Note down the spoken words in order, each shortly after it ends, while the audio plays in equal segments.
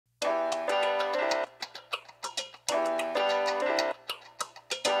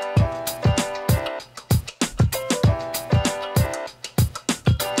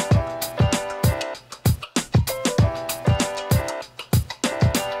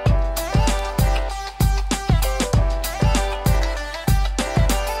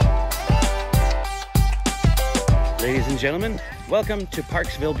gentlemen, welcome to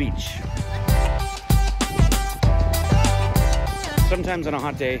Parksville Beach. Sometimes on a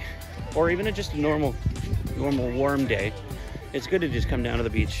hot day, or even just a normal warm day, it's good to just come down to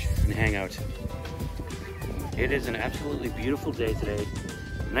the beach and hang out. It is an absolutely beautiful day today.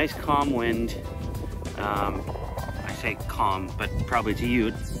 Nice calm wind. I say calm, but probably to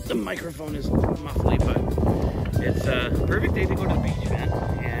you, the microphone is muffly, but it's a perfect day to go to the beach, man.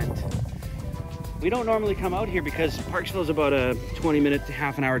 And we don't normally come out here because Parksville is about a 20-minute to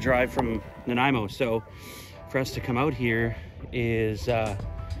half an hour drive from Nanaimo. So for us to come out here is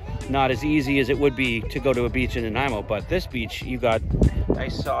not as easy as it would be to go to a beach in Nanaimo. But this beach, you got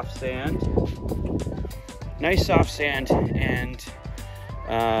nice soft sand, and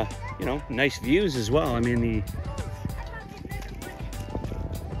you know, nice views as well. I mean,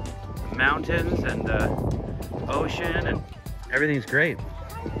 the mountains and the ocean and everything's great.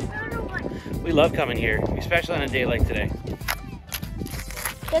 We love coming here, especially on a day like today.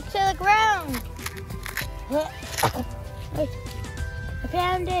 Get to the ground. I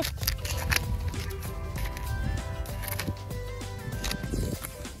found it.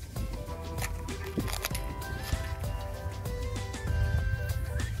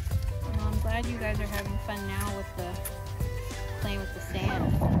 I'm glad you guys are having fun now with playing with the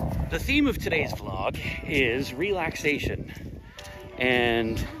sand. The theme of today's vlog is relaxation.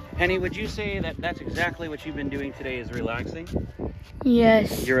 And Penny, would you say that that's exactly what you've been doing today, is relaxing?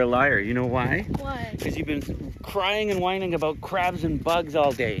 Yes. You're a liar. You know why? Why? Because you've been crying and whining about crabs and bugs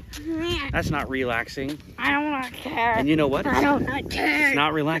all day. That's not relaxing. I don't want to care. And you know what? I don't want to care. It's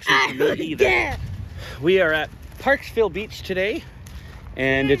not relaxing for me either. Yeah. We are at Parksville Beach today,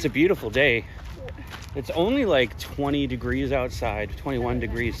 and it's a beautiful day. It's only like 20 degrees outside, 21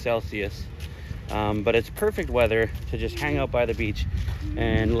 degrees Celsius. But it's perfect weather to just hang out by the beach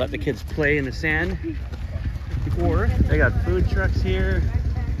and let the kids play in the sand. Or they got food trucks here.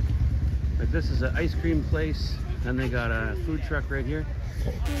 Like this is an ice cream place, and they got a food truck right here.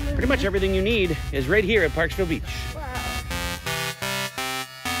 Pretty much everything you need is right here at Parksville Beach.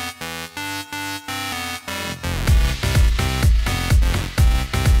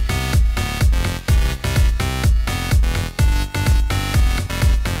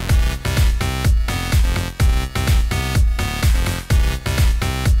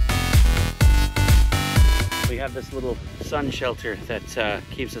 Have this little sun shelter that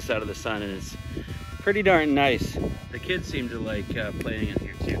keeps us out of the sun, and it's pretty darn nice. The kids seem to like playing in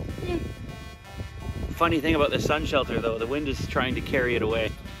here too. Funny thing about the sun shelter though, the wind is trying to carry it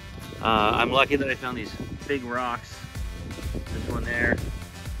away. I'm lucky that I found these big rocks, this one there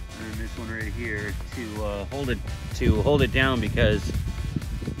and this one right here, to hold it down, because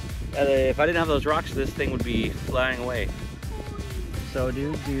if I didn't have those rocks, this thing would be flying away. So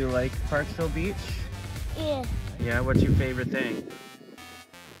dude, do you like Parksville Beach? Yeah. Yeah, what's your favorite thing?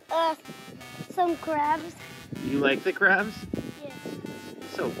 Some crabs. You like the crabs? Yeah.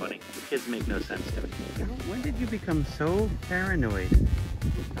 So funny. The kids make no sense to me. When did you become so paranoid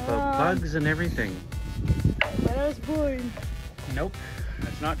about bugs and everything? When I was born. Nope,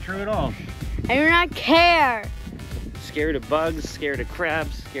 that's not true at all. I do not care. Scared of bugs, scared of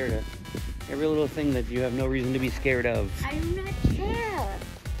crabs, scared of every little thing that you have no reason to be scared of. I do not care.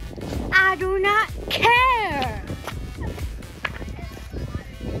 I do not care.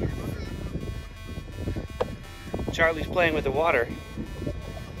 Charlie's playing with the water.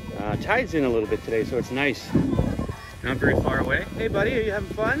 Tide's in a little bit today, so it's nice. Not very far away. Hey buddy, are you having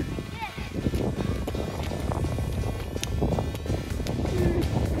fun?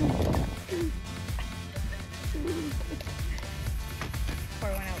 Pour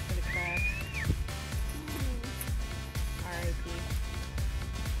one out for the crabs. R.I.P.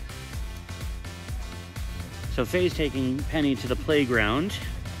 So Faye's taking Penny to the playground.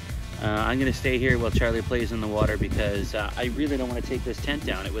 I'm gonna stay here while Charlie plays in the water, because I really don't want to take this tent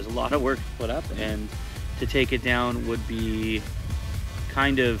down. It was a lot of work to put up, and to take it down would be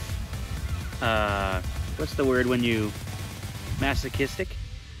kind of, what's the word when you, masochistic?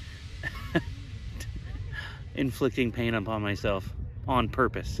 Inflicting pain upon myself on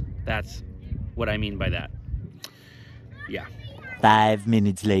purpose. That's what I mean by that. Yeah. 5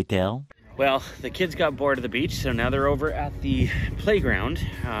 minutes later. Well, the kids got bored of the beach, so now they're over at the playground.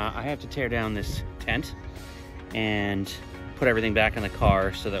 I have to tear down this tent and put everything back in the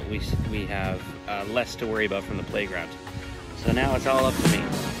car so that we have less to worry about from the playground. So now it's all up to me.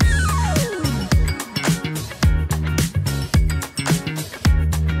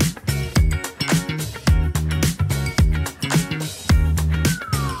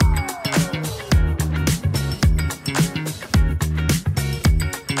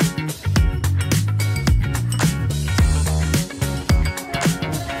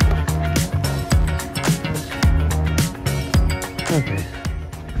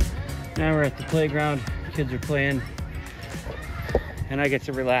 Now we're at the playground. Kids are playing. And I get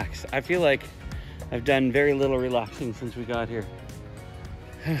to relax. I feel like I've done very little relaxing since we got here.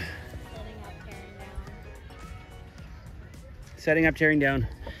 Setting up, tearing down,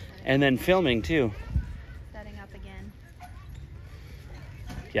 and then filming too. Setting up again.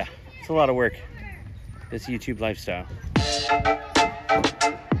 Yeah, it's a lot of work, this YouTube lifestyle.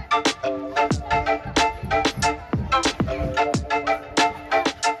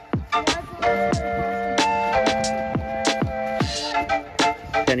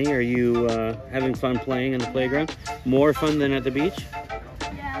 Penny, are you having fun playing in the playground? More fun than at the beach?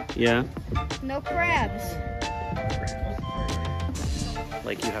 Yeah. Yeah? No crabs.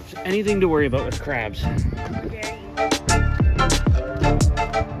 Like you have anything to worry about with crabs.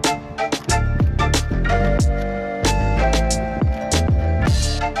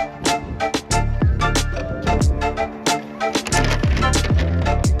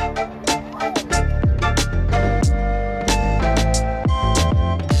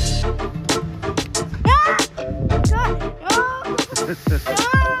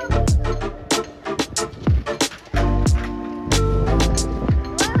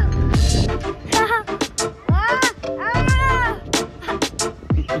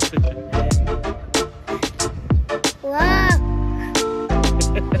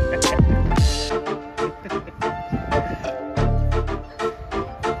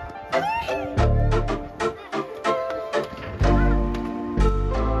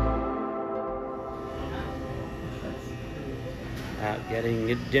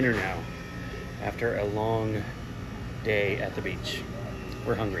 Getting dinner now after a long day at the beach.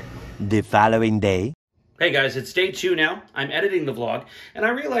 We're hungry. The following day. Hey guys, it's day 2 now. I'm editing the vlog and I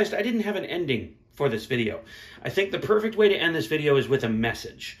realized I didn't have an ending for this video. I think the perfect way to end this video is with a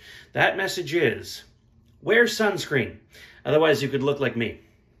message. That message is, wear sunscreen. Otherwise you could look like me.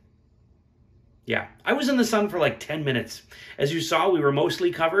 Yeah, I was in the sun for like 10 minutes. As you saw, we were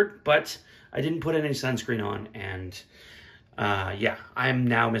mostly covered, but I didn't put any sunscreen on, and yeah, I'm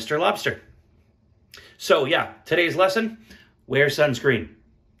now Mr. Lobster. So yeah, today's lesson, wear sunscreen.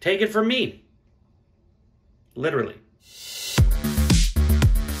 Take it from me. Literally. I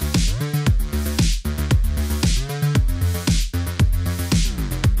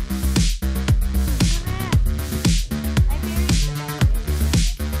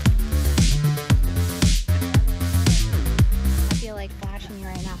feel like flashing you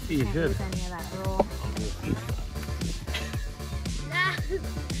right now. You Can't should. lose any of that roll.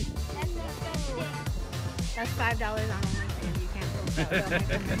 That's $5 on OnlyFans. You can't post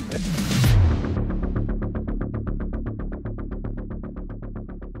that.